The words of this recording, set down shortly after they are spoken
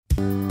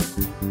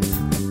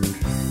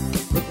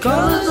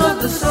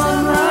the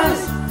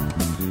sunrise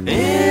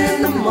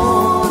in the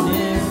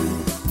morning,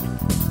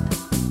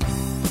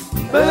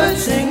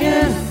 birds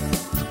singing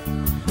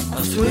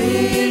a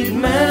sweet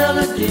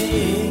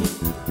melody,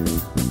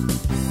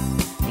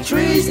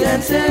 trees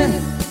dancing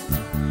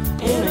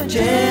in a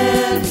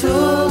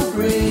gentle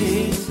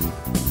breeze,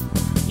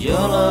 your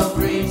love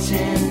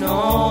reaching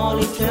all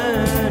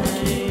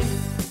eternity.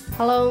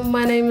 Hello,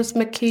 my name is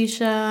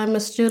Makisha. I'm a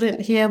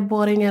student here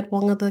boarding at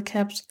Rhonda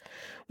Caps.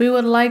 We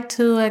would like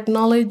to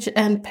acknowledge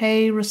and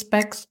pay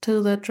respects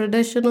to the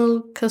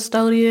traditional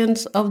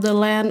custodians of the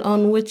land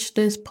on which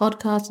this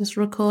podcast is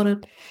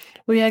recorded.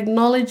 We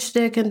acknowledge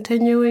their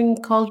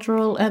continuing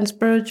cultural and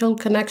spiritual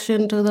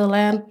connection to the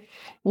land,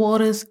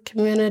 waters,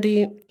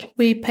 community.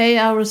 We pay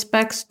our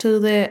respects to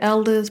their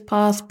elders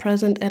past,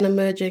 present, and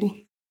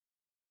emerging.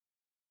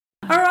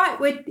 All right,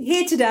 we're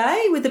here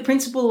today with the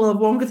principal of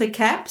Wongatha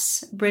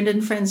Caps,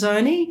 Brendan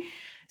Franzoni,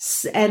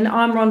 and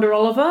I'm Rhonda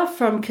Oliver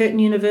from Curtin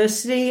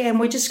University, and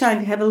we're just going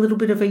to have a little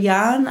bit of a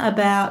yarn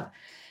about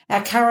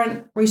our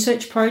current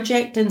research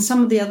project and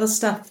some of the other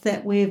stuff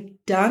that we've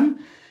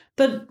done.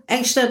 But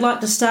actually, I'd like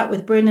to start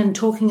with Brendan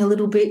talking a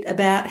little bit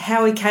about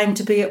how he came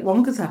to be at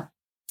Wongatha.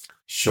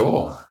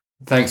 Sure.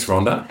 Thanks,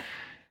 Rhonda.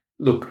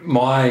 Look,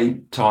 my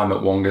time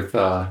at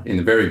Wongatha in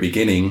the very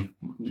beginning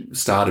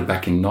started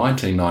back in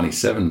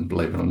 1997,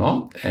 believe it or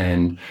not,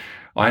 and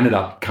I ended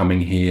up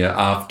coming here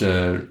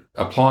after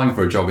applying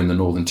for a job in the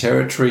Northern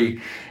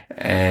Territory,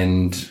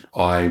 and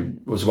I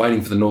was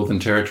waiting for the Northern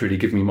Territory to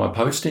give me my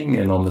posting,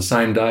 and on the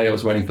same day I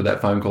was waiting for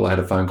that phone call, I had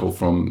a phone call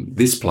from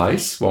this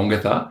place,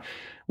 Wongatha,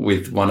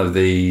 with one of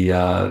the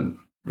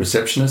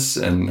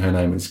receptionists, and her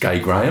name is Gay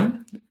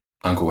Graham,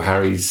 Uncle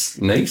Harry's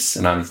niece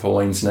and Auntie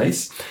Pauline's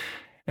niece.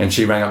 And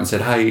she rang up and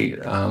said, hey,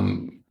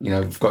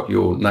 we've got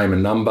your name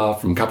and number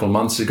from a couple of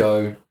months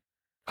ago.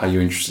 Are you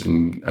interested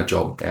in a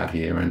job out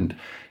here? And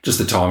just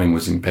the timing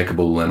was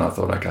impeccable. And I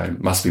thought, okay,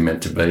 must be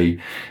meant to be.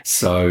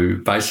 So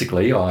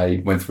basically, I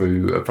went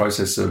through a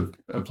process of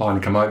applying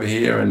to come over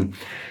here. And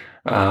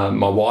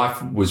my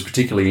wife was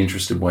particularly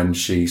interested when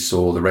she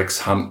saw the Rex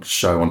Hunt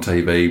show on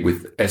TV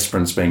with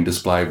esperance being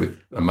displayed with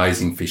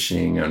amazing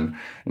fishing, and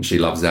she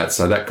loves that.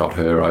 So that got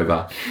her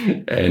over.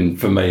 And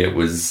for me, it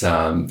was,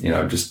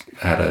 just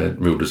had a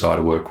real desire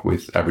to work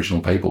with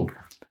Aboriginal people.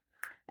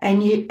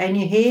 And you're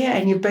here,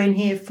 and you've been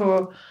here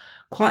for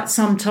quite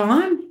some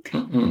time,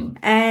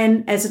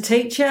 and as a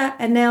teacher,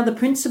 and now the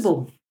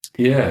principal.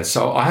 Yeah,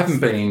 so I haven't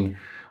been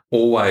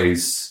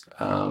always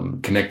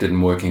connected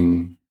and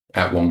working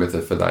at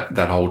Wongatha for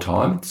that whole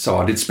time. So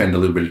I did spend a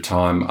little bit of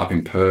time up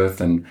in Perth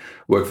and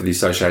work for the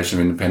Association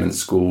of Independent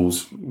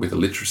Schools with a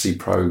literacy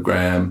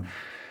program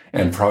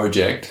and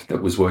project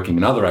that was working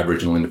in other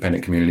Aboriginal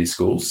independent community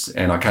schools.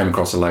 And I came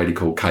across a lady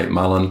called Kate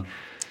Mullen.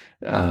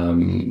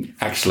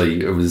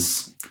 Actually, it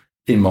was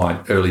in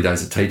my early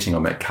days of teaching I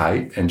met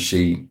Kate, and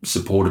she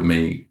supported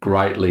me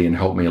greatly and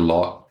helped me a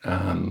lot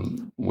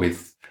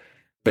with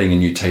being a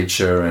new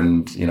teacher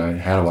and,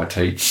 how do I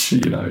teach,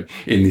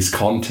 in this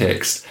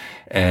context.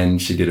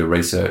 And she did a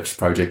research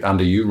project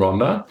under you,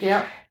 Rhonda.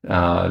 Yeah.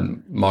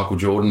 Michael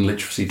Jordan,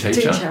 literacy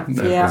teacher.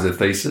 That was a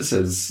thesis,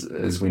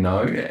 as we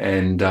know.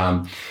 And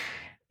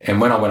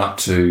when I went up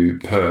to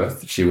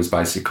Perth, she was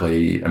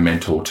basically a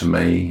mentor to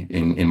me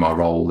in my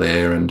role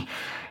there. And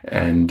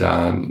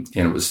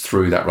it was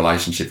through that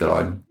relationship that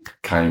I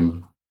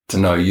came to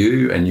know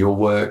you and your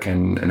work,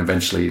 and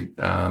eventually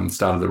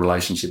started the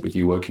relationship with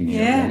you working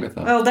here at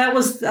Wongatha. Well, that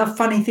was a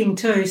funny thing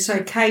too.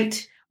 So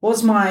Kate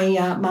was my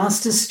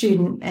master's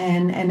student,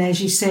 and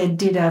as you said,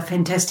 did a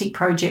fantastic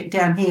project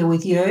down here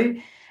with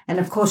you. And,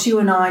 of course, you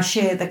and I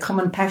share the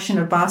common passion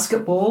of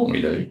basketball.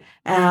 We do.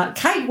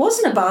 Kate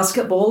wasn't a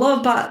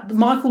basketballer, but the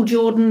Michael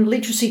Jordan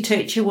literacy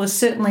teacher was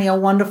certainly a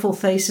wonderful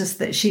thesis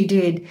that she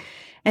did.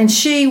 And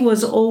she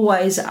was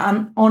always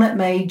on at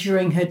me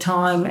during her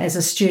time as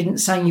a student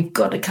saying, you've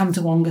got to come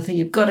to Wongatha,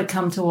 you've got to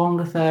come to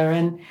Wongatha.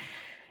 And,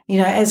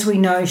 as we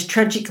know,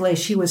 tragically,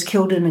 she was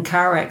killed in a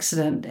car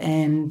accident,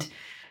 and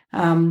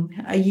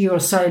a year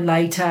or so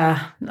later,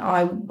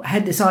 I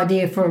had this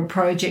idea for a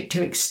project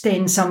to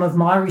extend some of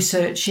my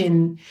research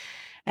in,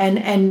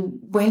 and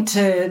went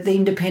to the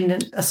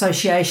Independent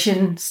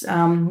Association,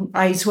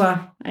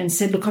 ASWA, and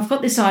said, look, I've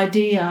got this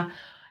idea.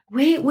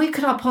 Where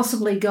could I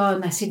possibly go?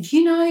 And they said,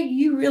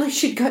 you really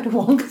should go to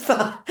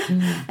Wongatha.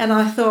 And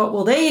I thought,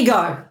 well, there you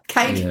go.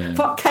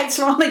 Kate's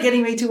finally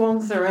getting me to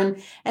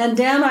Wongatha. And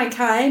down I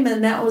came,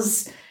 and that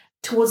was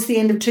towards the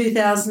end of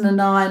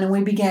 2009, and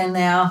we began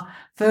our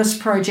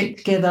first project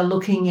together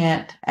looking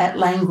at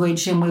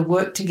language, and we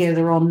worked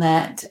together on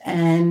that,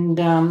 and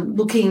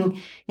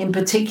looking in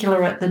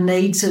particular at the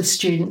needs of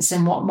students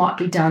and what might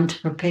be done to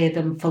prepare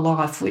them for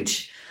life,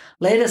 which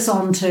led us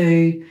on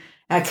to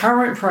our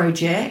current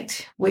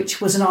project, which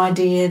was an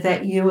idea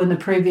that you and the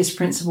previous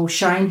principal,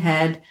 Shane,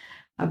 had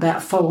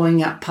about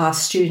following up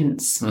past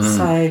students.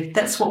 So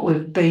that's what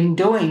we've been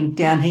doing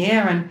down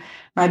here, and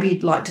maybe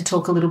you'd like to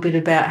talk a little bit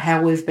about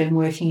how we've been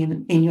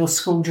working in your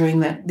school during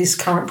this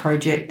current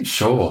project.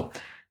 Sure.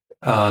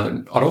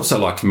 I'd also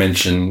like to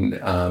mention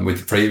with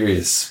the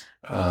previous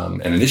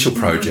an initial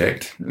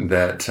project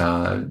that,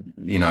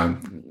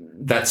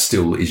 that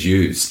still is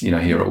used,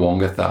 here at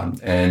Wongatha.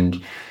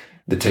 And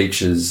the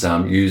teachers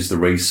use the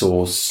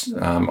resource.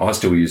 I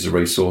still use the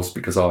resource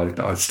because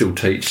I still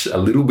teach a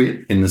little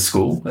bit in the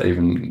school,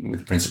 even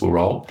with the principal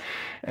role,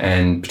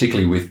 and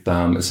particularly with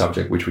a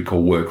subject which we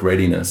call work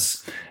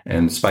readiness.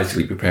 And it's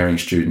basically preparing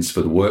students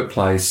for the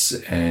workplace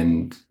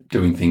and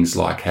doing things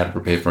like how to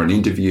prepare for an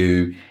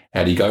interview,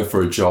 how do you go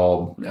for a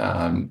job.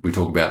 We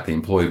talk about the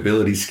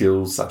employability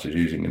skills, such as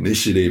using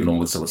initiative and all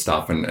this sort of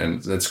stuff,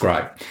 and that's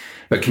great.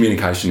 But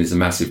communication is a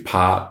massive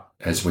part,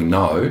 as we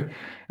know,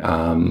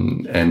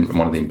 and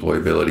one of the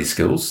employability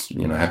skills,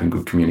 having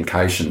good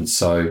communication.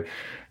 So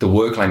the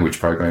work language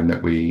program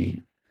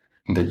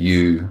that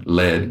you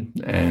led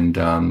and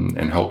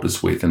helped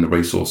us with, and the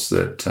resource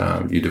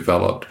that you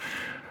developed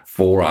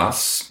for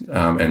us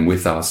and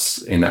with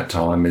us in that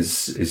time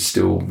is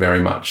still very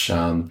much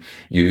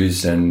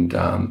used, and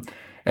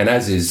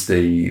as is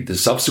the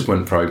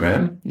subsequent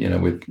program,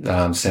 with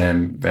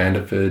Sam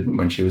Vanderford,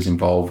 when she was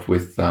involved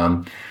with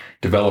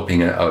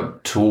developing a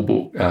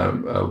toolbook,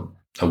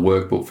 a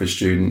workbook for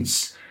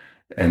students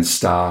and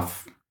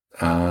staff,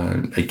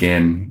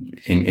 again,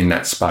 in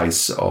that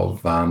space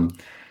of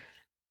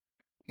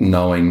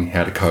knowing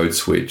how to code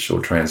switch or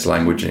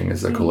translanguaging,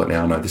 as they call it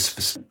now. I know this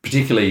is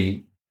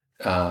particularly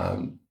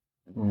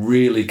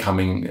really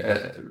coming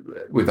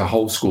with a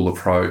whole school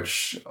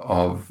approach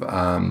of,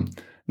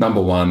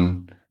 number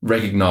one,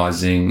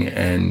 recognising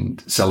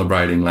and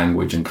celebrating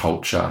language and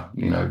culture,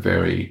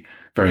 very,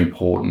 very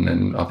important.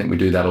 And I think we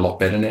do that a lot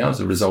better now as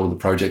a result of the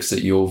projects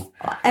that you've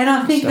And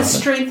I think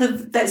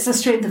started. that's the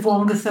strength of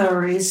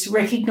Wongatha, is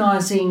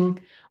recognising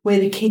where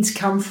the kids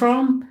come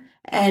from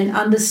and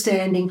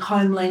understanding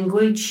home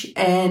language,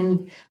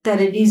 and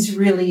that it is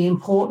really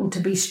important to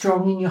be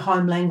strong in your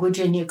home language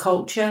and your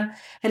culture.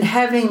 And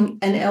having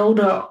an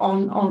elder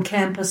on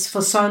campus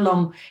for so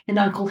long in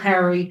Uncle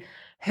Harry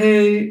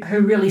who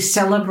really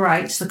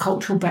celebrates the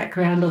cultural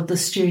background of the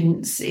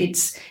students.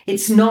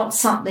 It's not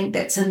something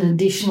that's an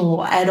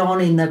additional add-on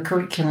in the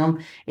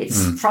curriculum.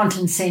 It's front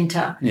and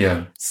centre.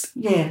 Yeah.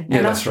 Yeah.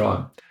 Yeah, that's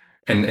right.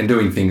 And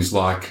doing things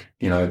like,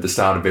 at the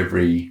start of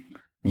every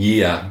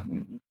year,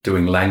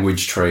 doing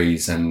language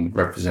trees and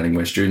representing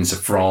where students are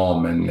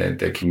from and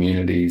their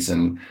communities,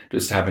 and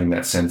just having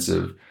that sense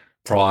of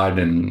pride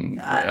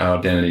and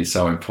identity is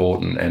so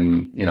important.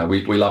 And,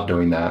 we love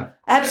doing that.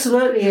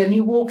 Absolutely. And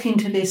you walk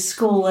into this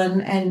school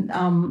and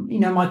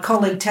my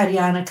colleague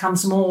Tatiana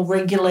comes more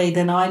regularly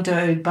than I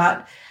do,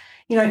 but,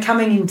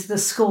 coming into the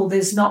school,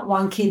 there's not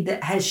one kid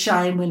that has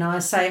shame when I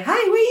say, hey, where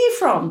are you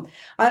from?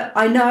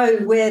 I know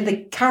where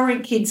the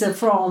current kids are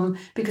from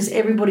because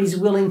everybody's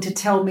willing to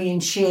tell me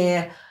and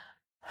share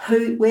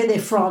where they're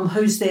from,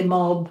 who's their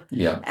mob.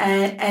 Yeah.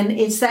 And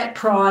it's that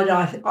pride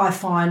I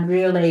find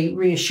really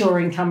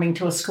reassuring coming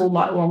to a school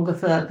like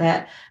Wongatha,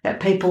 that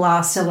people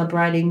are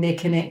celebrating their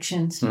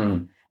connections.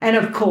 And,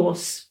 of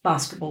course,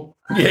 basketball.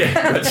 Yeah,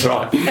 that's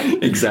right.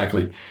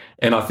 Exactly.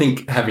 And I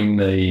think having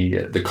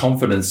the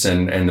confidence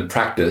and the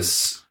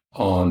practice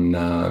on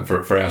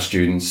for our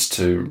students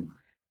to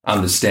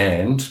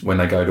understand when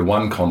they go to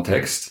one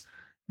context,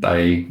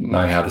 they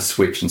know how to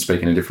switch and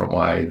speak in a different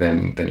way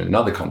than in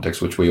another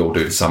context, which we all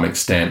do to some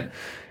extent.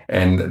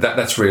 And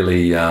that's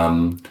really,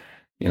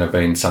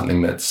 been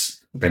something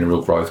that's been a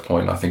real growth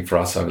point, I think, for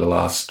us over the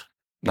last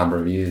number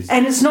of years.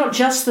 And it's not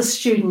just the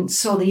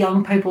students or the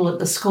young people at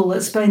the school.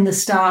 It's been the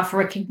staff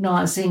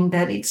recognising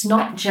that it's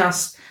not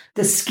just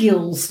the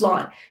skills,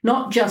 like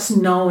not just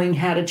knowing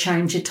how to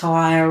change a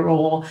tyre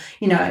or,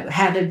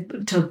 how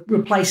to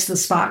replace the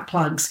spark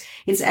plugs.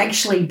 It's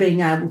actually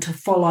being able to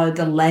follow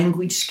the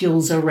language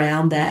skills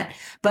around that.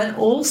 But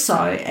also,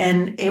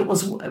 and it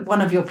was one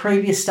of your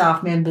previous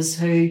staff members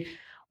who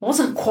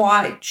wasn't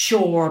quite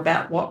sure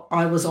about what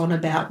I was on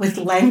about with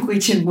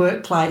language and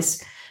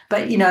workplace.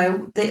 But,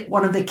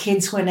 one of the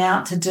kids went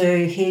out to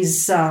do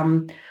his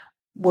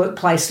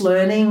workplace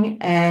learning,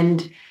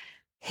 and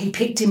he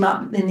picked him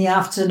up in the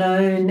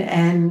afternoon,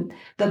 and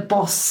the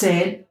boss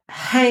said,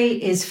 hey,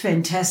 is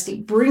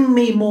fantastic. Bring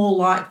me more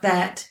like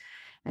that.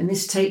 And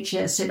this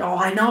teacher said, oh,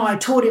 I know, I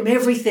taught him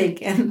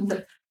everything. And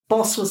the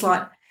boss was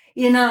like,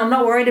 I'm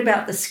not worried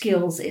about the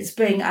skills. It's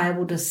being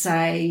able to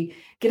say,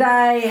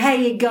 g'day, how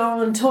you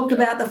going? Talk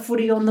about the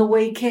footy on the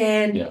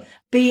weekend. Yeah.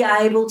 Be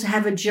able to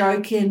have a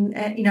joke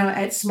at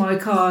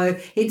Smoko.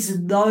 It's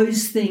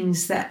those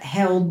things that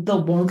held the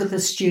Wongatha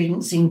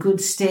students in good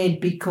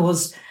stead,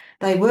 because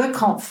they were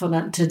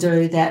confident to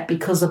do that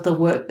because of the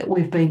work that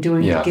we've been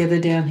doing together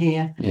down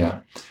here.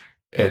 Yeah.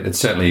 It's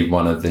certainly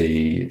one of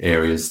the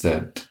areas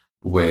that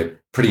we're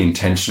pretty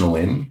intentional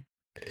in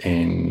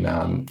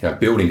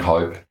building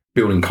hope,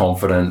 building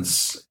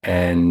confidence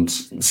and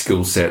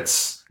skill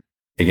sets,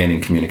 again,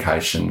 in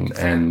communication.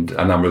 And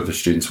a number of the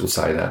students will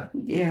say that.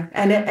 Yeah,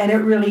 and it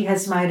really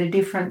has made a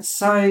difference.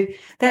 So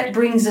that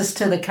brings us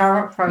to the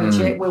current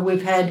project where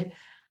we've had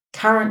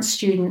current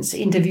students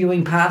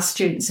interviewing past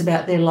students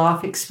about their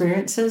life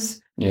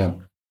experiences. Yeah,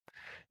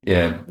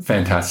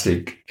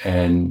 fantastic.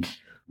 And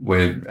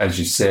as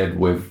you said,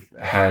 we've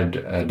had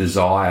a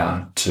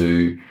desire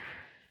to,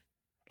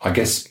 I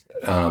guess,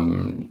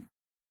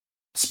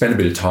 spend a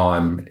bit of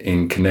time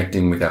in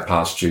connecting with our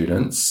past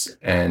students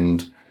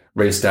and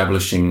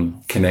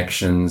reestablishing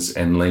connections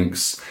and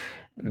links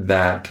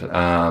that,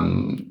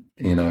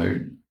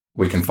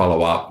 we can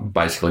follow up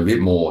basically a bit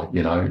more.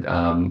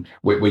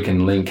 We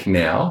can link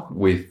now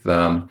with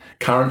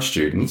current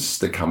students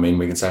that come in.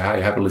 We can say,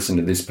 hey, have a listen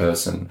to this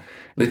person,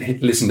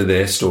 listen to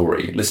their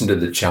story, listen to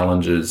the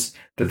challenges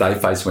that they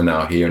faced when they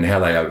were here and how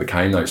they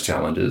overcame those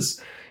challenges.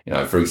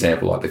 For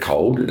example, like the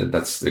cold,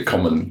 that's the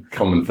common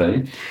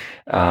theme.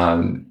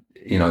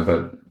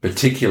 But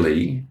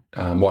particularly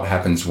what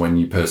happens when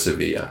you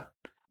persevere,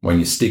 when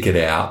you stick it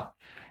out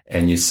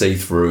and you see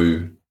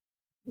through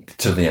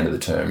to the end of the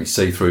term, you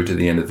see through to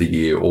the end of the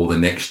year or the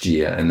next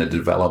year, and the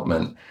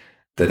development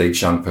that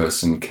each young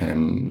person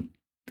can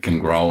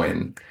grow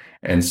in.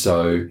 And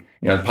so,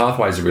 the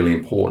pathways are really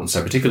important.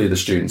 So particularly the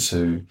students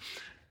who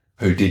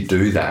did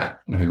do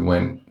that, who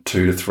went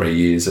 2 to 3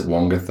 years at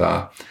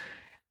Wongatha,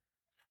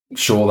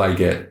 sure, they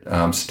get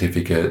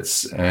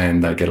certificates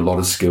and they get a lot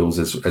of skills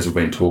as we've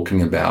been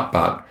talking about,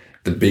 but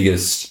the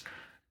biggest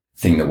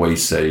thing that we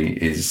see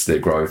is their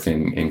growth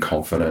in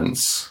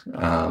confidence.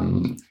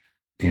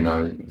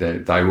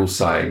 They will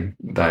say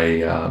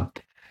they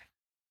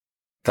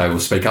will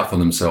speak up for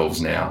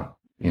themselves now.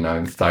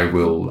 They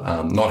will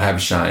not have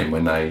shame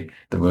when they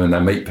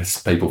meet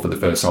people for the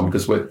first time,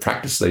 because we've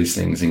practiced these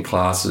things in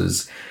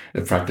classes.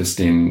 They've practiced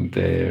in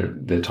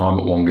their time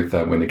at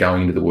Wongatha when they're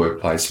going into the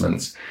work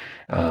placements.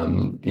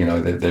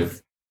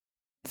 They've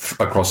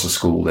across the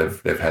school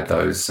they've had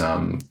those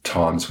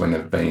times when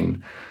they've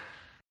been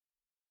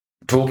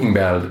talking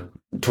about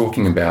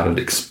it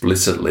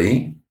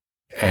explicitly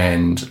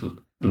and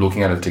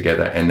looking at it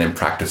together, and then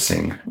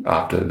practicing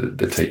after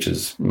the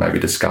teachers maybe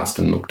discussed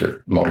and looked at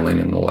modelling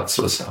and all that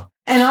sort of stuff.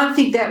 And I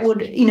think that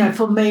would,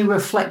 for me,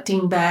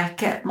 reflecting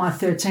back at my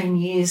 13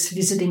 years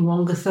visiting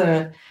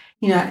Wongatha,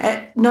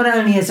 not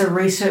only as a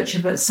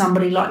researcher but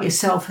somebody like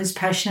yourself who's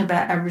passionate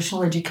about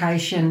Aboriginal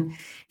education,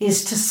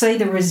 is to see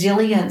the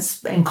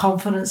resilience and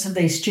confidence of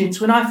these students.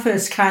 When I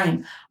first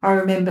came, I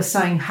remember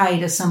saying hey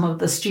to some of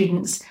the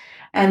students,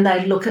 and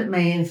they'd look at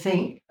me and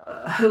think,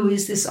 who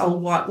is this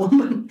old white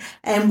woman?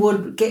 And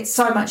would get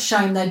so much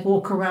shame they'd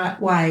walk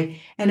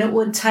away. And it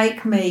would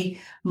take me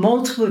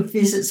multiple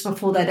visits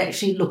before they'd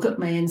actually look at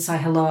me and say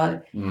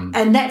hello.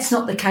 And that's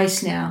not the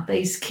case now.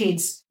 These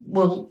kids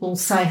will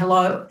say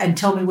hello and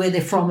tell me where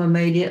they're from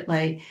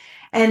immediately.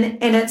 And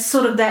it's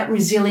sort of that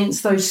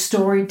resilience, those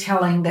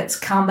storytelling that's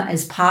come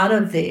as part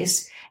of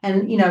this.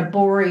 And,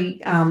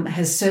 Bori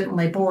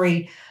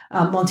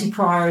Monty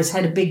Pryor has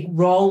had a big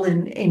role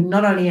in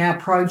not only our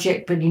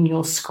project but in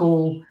your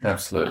school.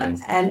 Absolutely.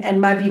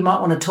 And maybe you might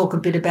want to talk a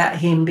bit about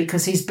him,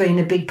 because he's been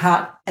a big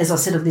part, as I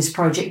said, of this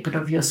project but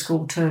of your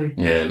school too.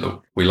 Yeah,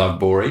 look, we love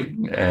Bori,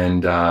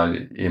 and,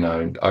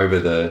 over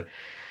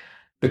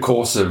the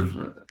course of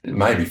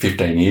maybe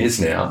 15 years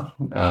now,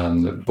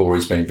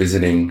 Bori's been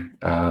visiting,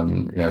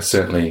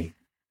 certainly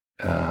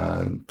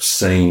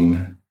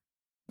seen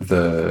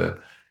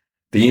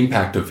the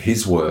impact of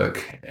his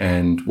work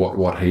and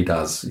what he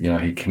does.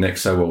 He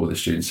connects so well with the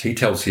students. He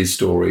tells his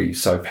story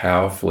so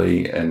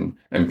powerfully and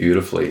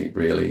beautifully,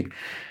 really,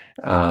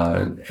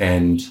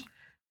 and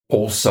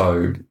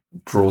also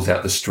draws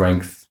out the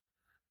strength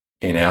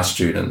in our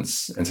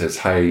students and says,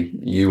 hey,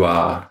 you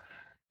are,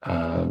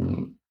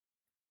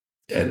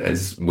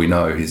 as we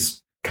know,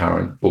 his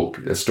current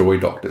book, Story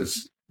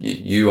Doctors,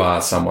 you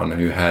are someone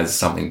who has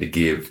something to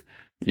give.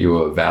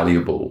 You are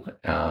valuable,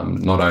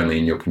 not only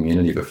in your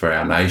community but for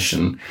our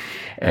nation,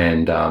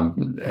 and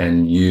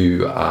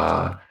you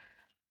are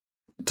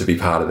to be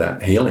part of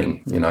that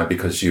healing.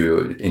 Because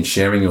you, in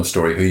sharing your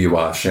story, who you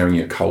are, sharing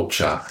your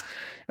culture,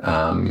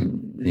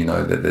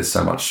 that there's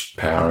so much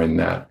power in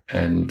that.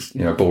 And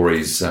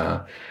Bori's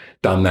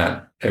done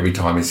that every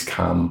time he's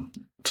come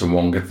to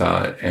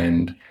Wongatha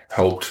and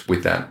helped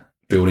with that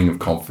building of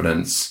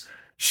confidence,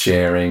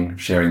 sharing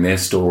their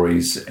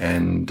stories,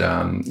 and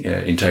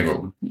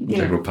integral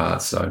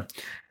parts. So,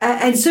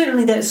 and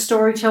certainly that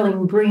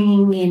storytelling,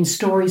 bringing in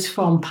stories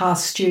from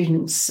past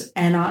students,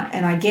 and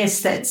I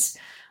guess that's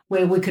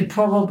where we could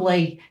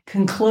probably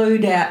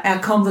conclude our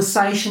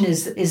conversation.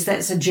 Is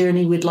that's a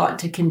journey we'd like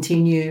to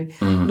continue,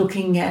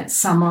 looking at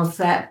some of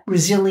that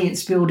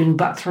resilience building,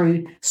 but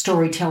through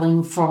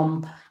storytelling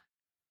from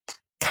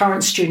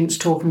current students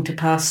talking to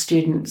past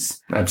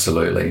students.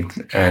 Absolutely,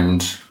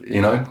 and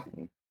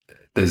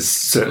there's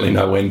certainly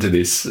no end to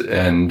this,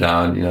 and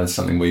it's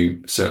something we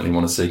certainly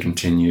want to see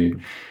continue.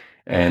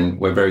 And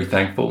we're very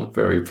thankful,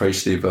 very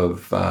appreciative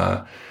of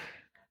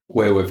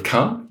where we've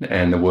come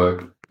and the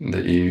work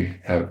that you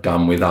have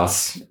done with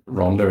us,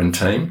 Rhonda and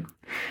team.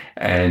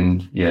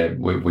 And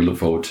we look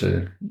forward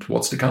to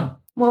what's to come.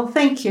 Well,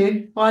 thank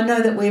you. I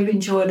know that we've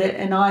enjoyed it,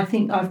 and I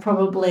think I've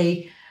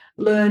probably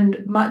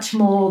learned much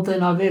more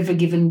than I've ever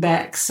given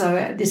back.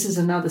 So this is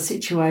another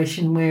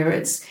situation where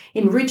it's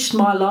enriched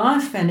my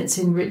life and it's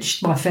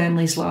enriched my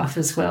family's life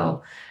as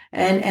well.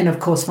 and of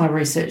course my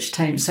research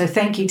team. So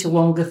thank you to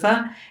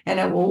Wongatha, and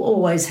it will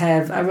always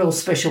have a real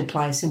special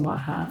place in my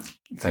heart.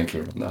 Thank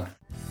you, Rhonda.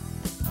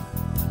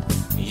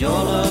 Your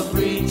love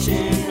reaches